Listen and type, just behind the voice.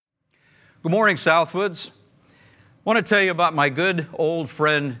Good morning, Southwoods. I want to tell you about my good old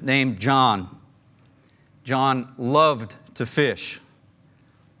friend named John. John loved to fish.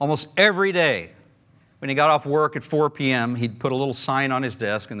 Almost every day when he got off work at 4 p.m., he'd put a little sign on his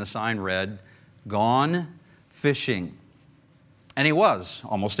desk, and the sign read, "Gone fishing." And he was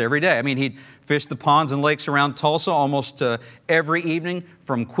almost every day. He'd fish the ponds and lakes around Tulsa almost every evening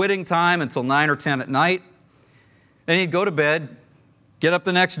from quitting time until 9 or 10 at night. Then he'd go to bed, get up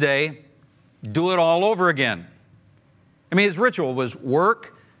the next day, do it all over again. His ritual was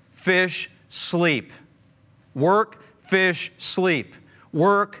work, fish, sleep. Work, fish, sleep.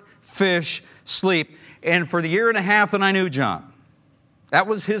 Work, fish, sleep. And for the year and a half that I knew John, that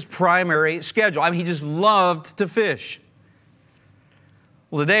was his primary schedule. He just loved to fish.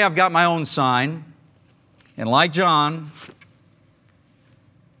 Well, today I've got my own sign, and like John,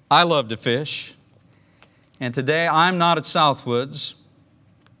 I love to fish. And today I'm not at Southwoods,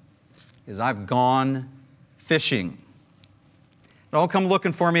 because I've gone fishing. Don't come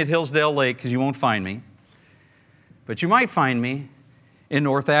looking for me at Hillsdale Lake, because you won't find me. But you might find me in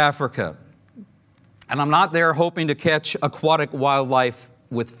North Africa. And I'm not there hoping to catch aquatic wildlife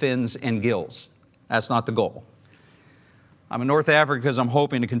with fins and gills. That's not the goal. I'm in North Africa because I'm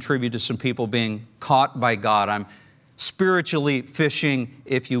hoping to contribute to some people being caught by God. I'm spiritually fishing,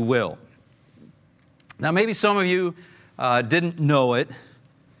 if you will. Now, maybe some of you didn't know it,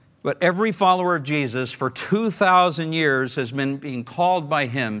 but every follower of Jesus for 2,000 years has been being called by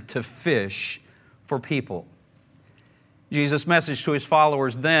Him to fish for people. Jesus' message to His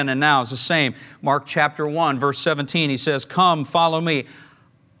followers then and now is the same. Mark chapter 1, verse 17, He says, "Come, follow me.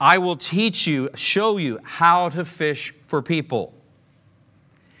 I will teach you, show you how to fish for people."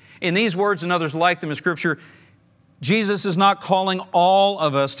 In these words and others like them in Scripture, Jesus is not calling all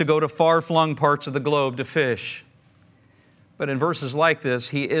of us to go to far-flung parts of the globe to fish. But in verses like this,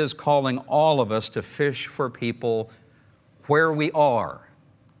 He is calling all of us to fish for people where we are.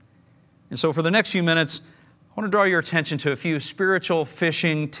 And so for the next few minutes, I want to draw your attention to a few spiritual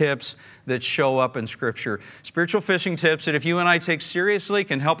fishing tips that show up in Scripture. Spiritual fishing tips that if you and I take seriously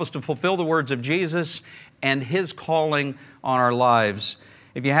can help us to fulfill the words of Jesus and His calling on our lives.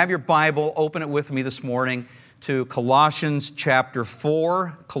 If you have your Bible, open it with me this morning to Colossians chapter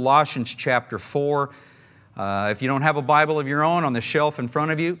 4. Colossians chapter 4. If you don't have a Bible of your own, on the shelf in front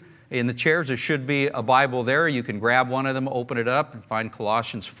of you, in the chairs, there should be a Bible there. You can grab one of them, open it up, and find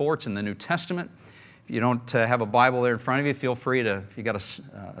Colossians 4. It's in the New Testament. If you don't have a Bible there in front of you, feel free to, if you've got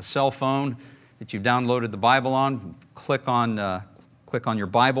a cell phone that you've downloaded the Bible on, click on your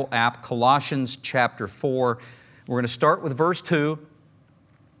Bible app, Colossians chapter 4. We're going to start with verse 2,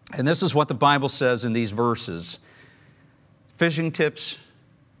 and this is what the Bible says in these verses. Fishing tips,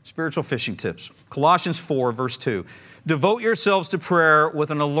 spiritual fishing tips. Colossians 4, verse 2. "Devote yourselves to prayer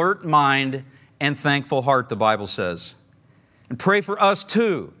with an alert mind and thankful heart," the Bible says. "And pray for us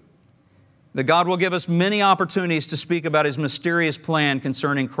too, that God will give us many opportunities to speak about His mysterious plan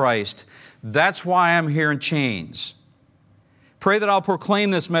concerning Christ. That's why I'm here in chains. Pray that I'll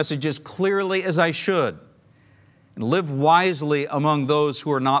proclaim this message as clearly as I should, and live wisely among those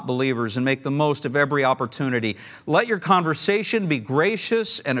who are not believers, and make the most of every opportunity. Let your conversation be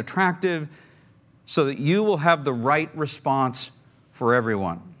gracious and attractive, so that you will have the right response for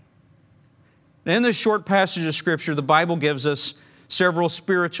everyone." In this short passage of Scripture, the Bible gives us several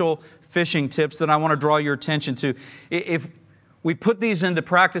spiritual fishing tips that I want to draw your attention to. If we put these into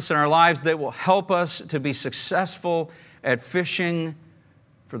practice in our lives, they will help us to be successful at fishing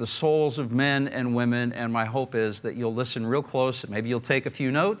for the souls of men and women. And my hope is that you'll listen real close, and maybe you'll take a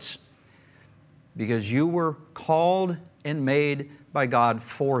few notes, because you were called and made by God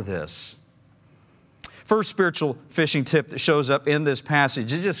for this. First spiritual fishing tip that shows up in this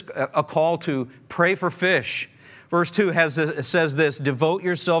passage is just a call to pray for fish. Verse 2 says this: "Devote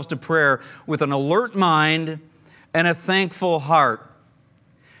yourselves to prayer with an alert mind and a thankful heart."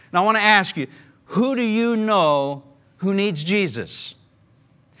 Now I want to ask you, who do you know who needs Jesus?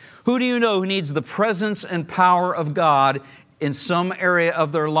 Who do you know who needs the presence and power of God in some area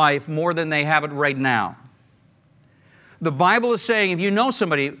of their life more than they have it right now? The Bible is saying, if you know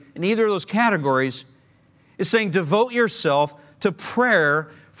somebody in either of those categories, it's saying devote yourself to prayer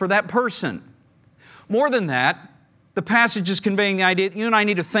for that person. More than that, the passage is conveying the idea that you and I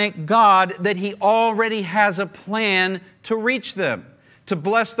need to thank God that He already has a plan to reach them, to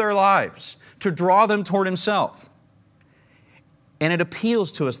bless their lives, to draw them toward Himself. And it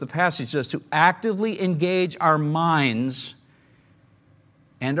appeals to us, the passage does, to actively engage our minds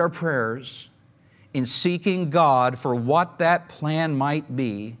and our prayers in seeking God for what that plan might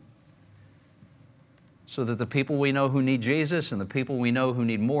be, so that the people we know who need Jesus and the people we know who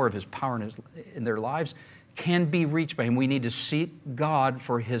need more of His power in their lives can be reached by Him. We need to seek God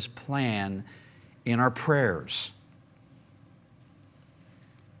for His plan in our prayers.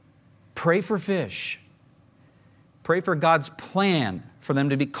 Pray for fish. Pray for God's plan for them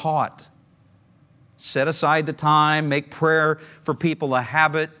to be caught. Set aside the time. Make prayer for people a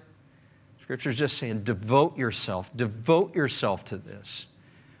habit. Scripture's just saying, devote yourself to this.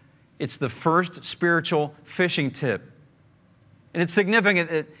 It's the first spiritual fishing tip. And it's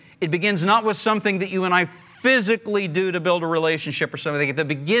significant. It begins not with something that you and I physically do to build a relationship or something. At the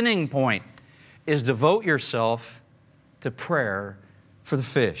beginning point is devote yourself to prayer for the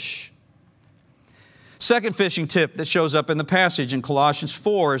fish. Second fishing tip that shows up in the passage in Colossians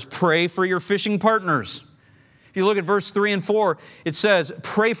 4 is pray for your fishing partners. If you look at verse 3 and 4, it says,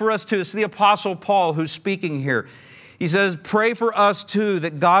 pray for us too. It's the Apostle Paul who's speaking here. He says, pray for us too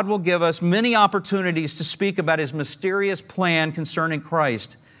that God will give us many opportunities to speak about His mysterious plan concerning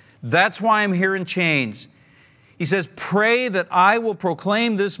Christ. That's why I'm here in chains. He says, pray that I will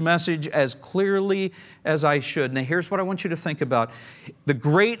proclaim this message as clearly as I should. Now here's what I want you to think about. The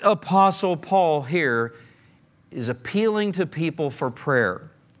great Apostle Paul here is appealing to people for prayer.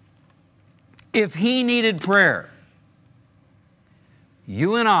 If he needed prayer,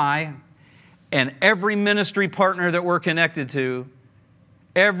 you and I and every ministry partner that we're connected to,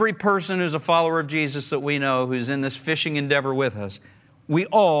 every person who's a follower of Jesus that we know who's in this fishing endeavor with us, we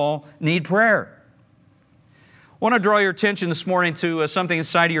all need prayer. I want to draw your attention this morning to something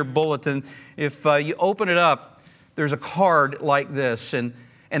inside of your bulletin. If you open it up, there's a card like this. And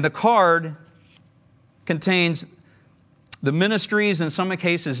the card contains the ministries, in some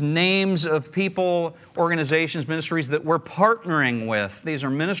cases, names of people, organizations, ministries that we're partnering with. These are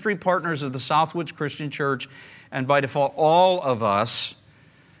ministry partners of the Southwoods Christian Church, and by default, all of us,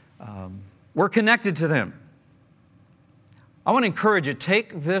 we're connected to them. I want to encourage you,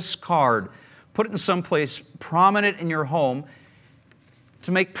 take this card, put it in some place prominent in your home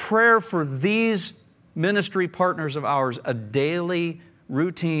to make prayer for these ministry partners of ours a daily,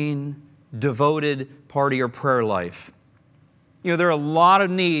 routine, devoted part of your prayer life. You know, there are a lot of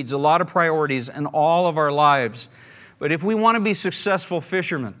needs, a lot of priorities in all of our lives. But if we want to be successful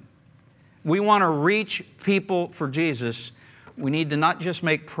fishermen, we want to reach people for Jesus, we need to not just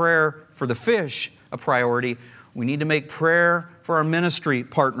make prayer for the fish a priority, we need to make prayer for our ministry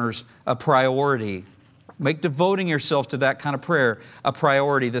partners a priority. Make devoting yourself to that kind of prayer a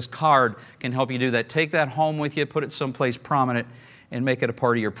priority. This card can help you do that. Take that home with you, put it someplace prominent, and make it a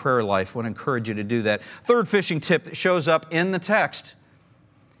part of your prayer life. I want to encourage you to do that. Third fishing tip that shows up in the text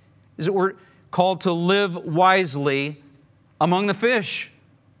is that we're called to live wisely among the fish.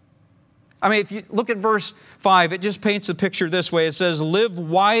 I mean, if you look at verse 5, it just paints a picture this way. It says, live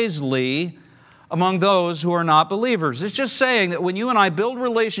wisely among those who are not believers. It's just saying that when you and I build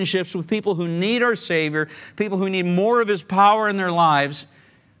relationships with people who need our Savior, people who need more of His power in their lives,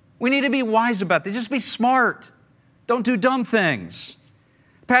 we need to be wise about that. Just be smart. Don't do dumb things.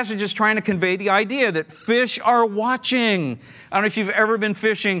 The passage is trying to convey the idea that fish are watching. I don't know if you've ever been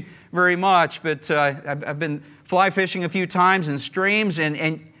fishing very much, but I've been fly fishing a few times in streams,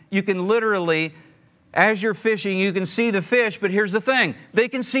 and you can literally, as you're fishing, you can see the fish, but here's the thing, they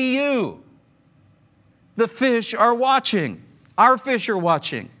can see you. The fish are watching. Our fish are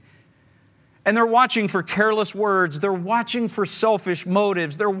watching. And they're watching for careless words. They're watching for selfish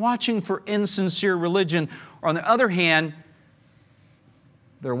motives. They're watching for insincere religion. Or on the other hand,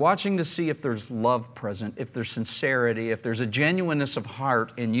 they're watching to see if there's love present, if there's sincerity, if there's a genuineness of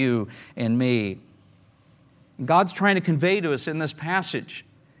heart in you and me. God's trying to convey to us in this passage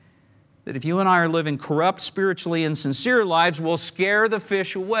that if you and I are living corrupt, spiritually insincere lives, we'll scare the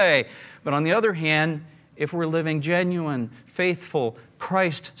fish away. But on the other hand, if we're living genuine, faithful,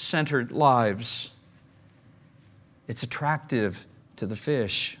 Christ-centered lives, it's attractive to the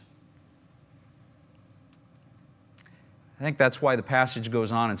fish. I think that's why the passage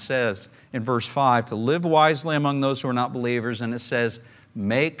goes on and says in verse 5, to live wisely among those who are not believers, and it says,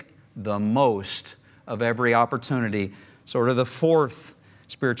 make the most of every opportunity. Sort of the fourth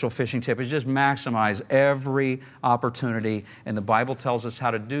spiritual fishing tip is just maximize every opportunity, and the Bible tells us how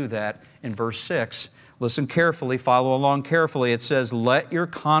to do that in verse 6. Listen carefully, follow along carefully. It says, let your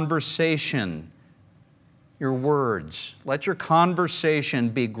conversation, your words, let your conversation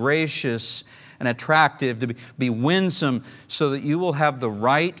be gracious and attractive, to be winsome, so that you will have the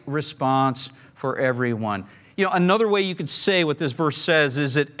right response for everyone. You know, another way you could say what this verse says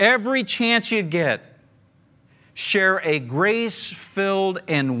is that every chance you get, share a grace-filled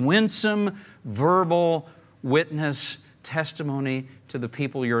and winsome verbal witness testimony to the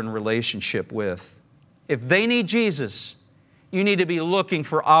people you're in relationship with. If they need Jesus, you need to be looking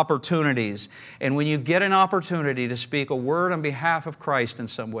for opportunities. And when you get an opportunity to speak a word on behalf of Christ in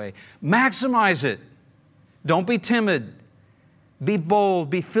some way, maximize it. Don't be timid. Be bold.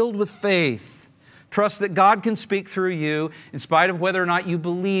 Be filled with faith. Trust that God can speak through you in spite of whether or not you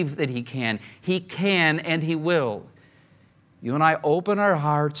believe that He can. He can and He will. You and I open our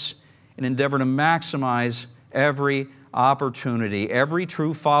hearts and endeavor to maximize every opportunity. Every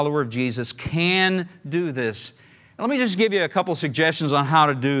true follower of Jesus can do this. Let me just give you a couple suggestions on how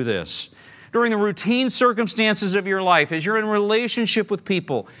to do this. During the routine circumstances of your life, as you're in relationship with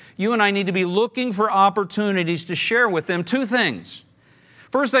people, you and I need to be looking for opportunities to share with them two things.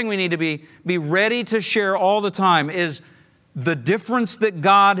 First thing we need to be ready to share all the time is the difference that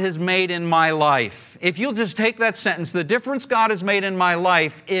God has made in my life. If you'll just take that sentence, the difference God has made in my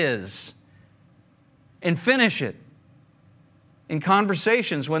life is, and finish it. In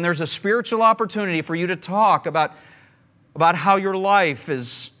conversations, when there's a spiritual opportunity for you to talk about how your life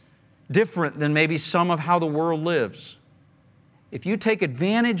is different than maybe some of how the world lives. If you take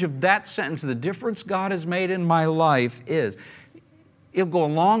advantage of that sentence, the difference God has made in my life is, it'll go a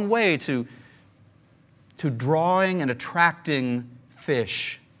long way to drawing and attracting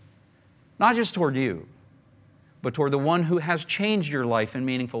fish, not just toward you, but toward the one who has changed your life in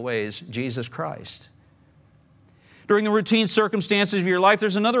meaningful ways, Jesus Christ. During the routine circumstances of your life,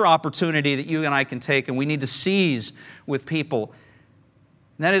 there's another opportunity that you and I can take and we need to seize with people.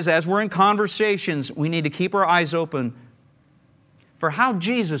 And that is, as we're in conversations, we need to keep our eyes open for how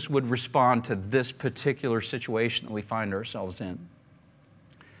Jesus would respond to this particular situation that we find ourselves in.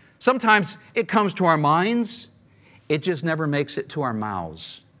 Sometimes it comes to our minds, it just never makes it to our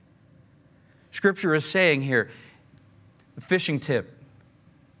mouths. Scripture is saying here, the fishing tip,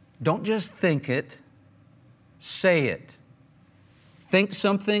 don't just think it, say it. Think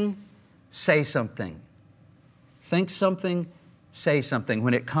something, say something. Think something, say something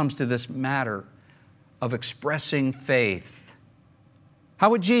when it comes to this matter of expressing faith.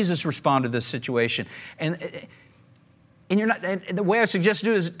 How would Jesus respond to this situation? And the way I suggest to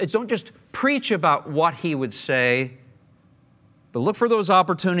do is don't just preach about what He would say, but look for those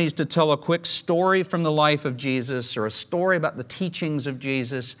opportunities to tell a quick story from the life of Jesus or a story about the teachings of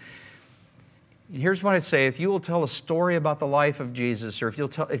Jesus. And here's what I'd say. If you will tell a story about the life of Jesus, or if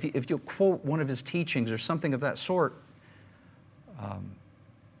you'll quote one of His teachings or something of that sort,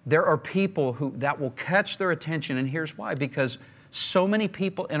 there are people that will catch their attention. And here's why. Because so many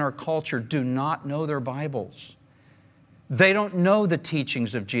people in our culture do not know their Bibles. They don't know the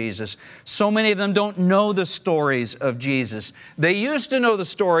teachings of Jesus. So many of them don't know the stories of Jesus. They used to know the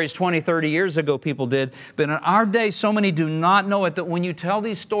stories 20, 30 years ago, people did. But in our day, so many do not know it, that when you tell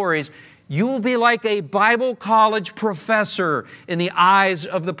these stories, you will be like a Bible college professor in the eyes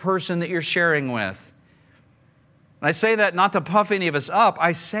of the person that you're sharing with. And I say that not to puff any of us up.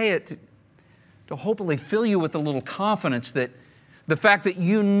 I say it to hopefully fill you with a little confidence that the fact that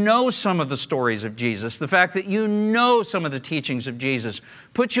you know some of the stories of Jesus, the fact that you know some of the teachings of Jesus,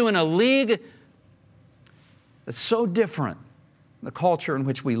 puts you in a league that's so different than the culture in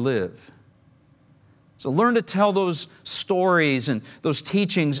which we live. So learn to tell those stories and those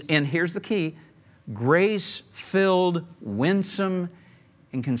teachings in, here's the key, grace-filled, winsome,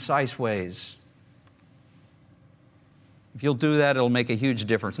 and concise ways. If you'll do that, it'll make a huge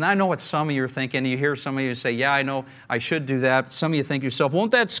difference. Now, I know what some of you are thinking. You hear some of you say, yeah, I know I should do that. Some of you think to yourself,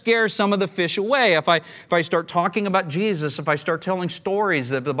 won't that scare some of the fish away if I start talking about Jesus, if I start telling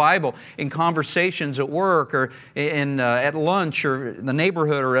stories of the Bible in conversations at work or at lunch or in the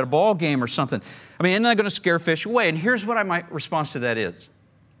neighborhood or at a ball game or something? I mean, isn't that going to scare fish away? And here's what my response to that is.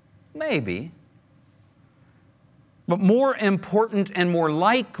 Maybe. But more important and more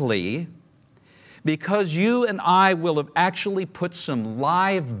likely, because you and I will have actually put some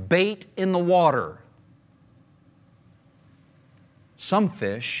live bait in the water, some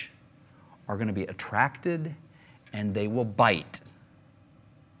fish are going to be attracted and they will bite.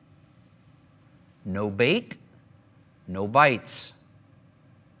 No bait, no bites.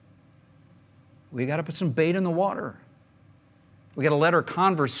 We got to put some bait in the water. We got to let our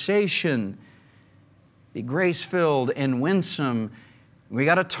conversation be grace-filled and winsome. We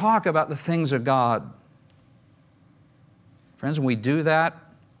got to talk about the things of God. Friends, when we do that,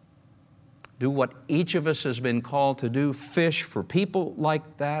 do what each of us has been called to do, fish for people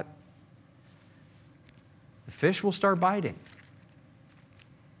like that, the fish will start biting.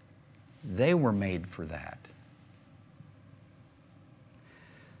 They were made for that.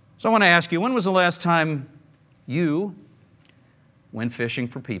 So I want to ask you, when was the last time you went fishing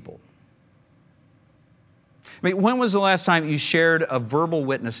for people? I mean, when was the last time you shared a verbal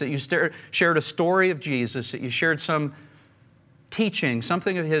witness, that you shared a story of Jesus, that you shared some teaching,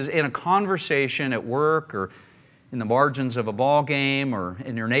 something of His in a conversation at work or in the margins of a ball game or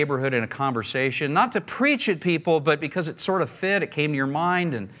in your neighborhood in a conversation, not to preach at people, but because it sort of fit, it came to your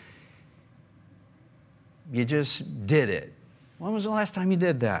mind and you just did it. When was the last time you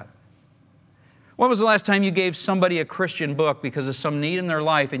did that? When was the last time you gave somebody a Christian book because of some need in their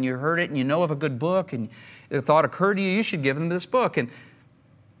life and you heard it and you know of a good book and the thought occurred to you, you should give them this book? And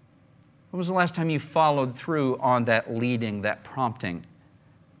when was the last time you followed through on that leading, that prompting?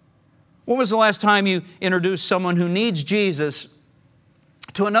 When was the last time you introduced someone who needs Jesus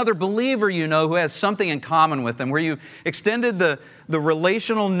to another believer you know who has something in common with them, where you extended the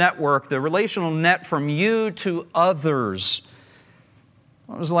relational network, the relational net from you to others?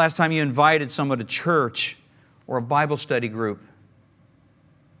 When was the last time you invited someone to church or a Bible study group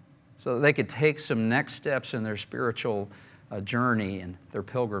so that they could take some next steps in their spiritual journey and their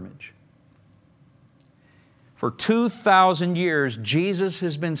pilgrimage? For 2,000 years, Jesus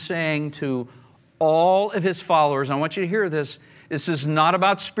has been saying to all of His followers, I want you to hear this, this is not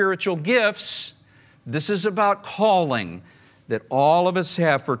about spiritual gifts, this is about calling that all of us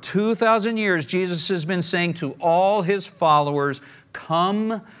have. For 2,000 years, Jesus has been saying to all His followers,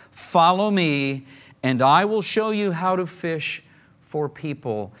 come, follow me, and I will show you how to fish for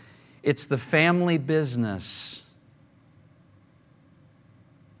people. It's the family business.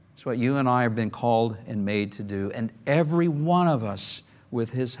 It's what you and I have been called and made to do. And every one of us,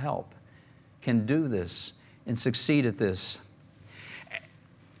 with His help, can do this and succeed at this.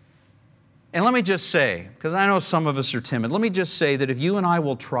 And let me just say, because I know some of us are timid, let me just say that if you and I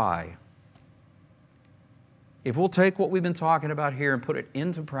will try, if we'll take what we've been talking about here and put it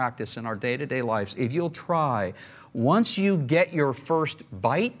into practice in our day-to-day lives, if you'll try, once you get your first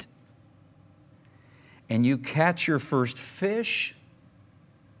bite and you catch your first fish,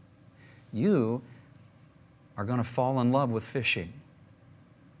 you are going to fall in love with fishing.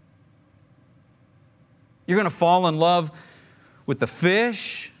 You're going to fall in love with the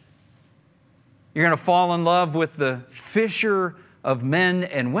fish. You're going to fall in love with the fisher of men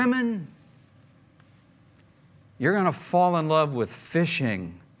and women. You're going to fall in love with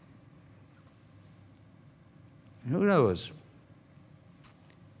fishing. Who knows?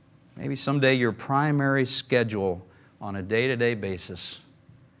 Maybe someday your primary schedule on a day-to-day basis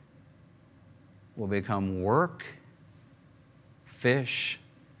will become work, fish,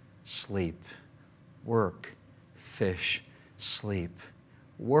 sleep. Work, fish, sleep.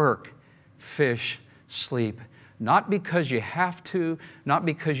 Work, fish, sleep. Not because you have to, not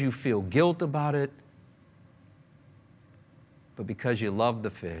because you feel guilt about it, but because you love the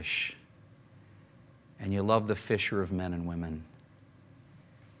fish and you love the fisher of men and women.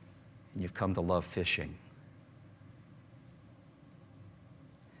 And you've come to love fishing.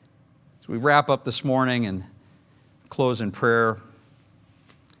 As we wrap up this morning and close in prayer,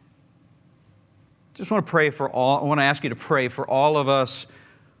 just want to pray for all. I want to ask you to pray for all of us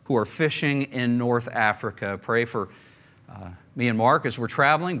who are fishing in North Africa. Pray for me and Mark as we're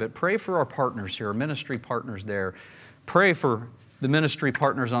traveling, but pray for our partners here, our ministry partners there. Pray for the ministry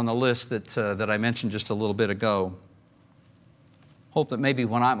partners on the list that I mentioned just a little bit ago. Hope that maybe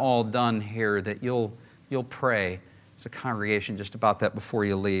when I'm all done here that you'll pray as a congregation just about that before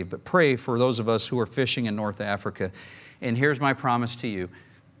you leave. But pray for those of us who are fishing in North Africa. And here's my promise to you.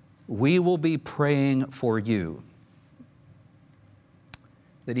 We will be praying for you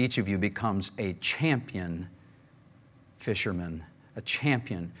that each of you becomes a champion fisherman, a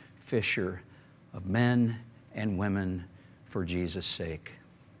champion fisher of men and women for Jesus' sake.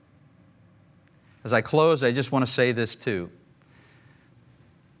 As I close, I just want to say this too.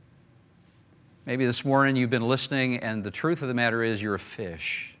 Maybe this morning you've been listening and the truth of the matter is you're a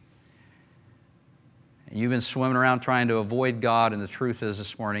fish. And you've been swimming around trying to avoid God, and the truth is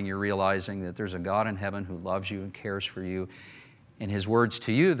this morning you're realizing that there's a God in heaven who loves you and cares for you. And His words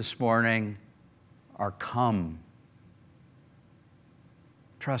to you this morning are, come.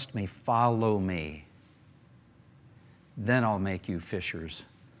 Trust me, follow me. Then I'll make you fishers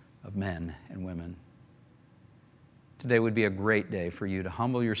of men and women. Today would be a great day for you to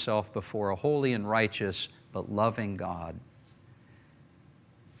humble yourself before a holy and righteous but loving God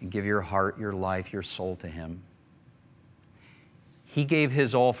and give your heart, your life, your soul to Him. He gave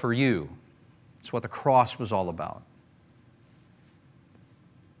His all for you. It's what the cross was all about.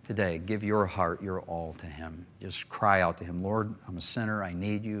 Today, give your heart, your all to Him. Just cry out to Him, Lord, I'm a sinner, I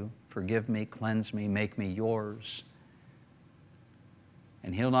need you. Forgive me, cleanse me, make me yours.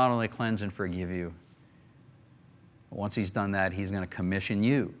 And He'll not only cleanse and forgive you, but once He's done that, He's going to commission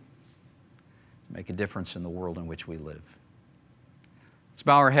you make a difference in the world in which we live. Let's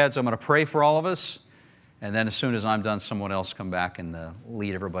bow our heads. I'm going to pray for all of us. And then as soon as I'm done, someone else come back and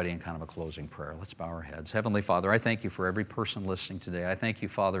lead everybody in kind of a closing prayer. Let's bow our heads. Heavenly Father, I thank you for every person listening today. I thank you,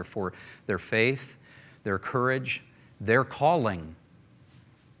 Father, for their faith, their courage, their calling.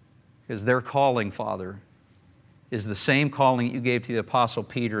 Because their calling, Father, is the same calling that you gave to the Apostle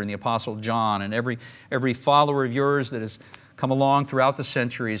Peter and the Apostle John and every follower of yours that has come along throughout the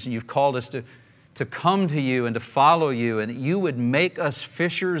centuries. And you've called us to come to you and to follow you, and that you would make us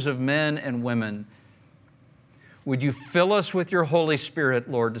fishers of men and women. Would you fill us with your Holy Spirit,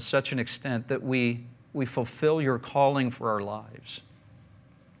 Lord, to such an extent that we fulfill your calling for our lives.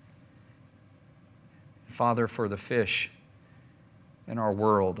 Father, for the fish in our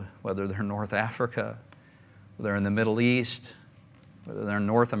world, whether they're in North Africa, whether they're in the Middle East, whether they're in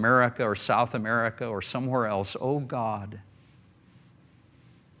North America or South America or somewhere else, oh God,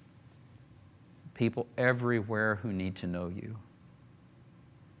 people everywhere who need to know you.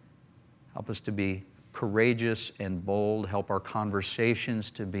 Help us to be courageous and bold. Help our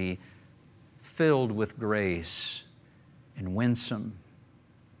conversations to be filled with grace and winsome,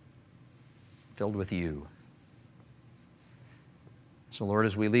 filled with you. So Lord,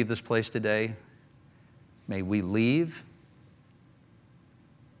 as we leave this place today, may we leave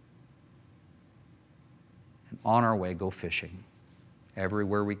and on our way go fishing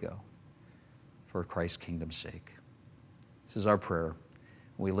everywhere we go for Christ's kingdom's sake. This is our prayer.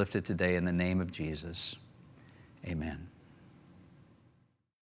 We lift it today in the name of Jesus. Amen.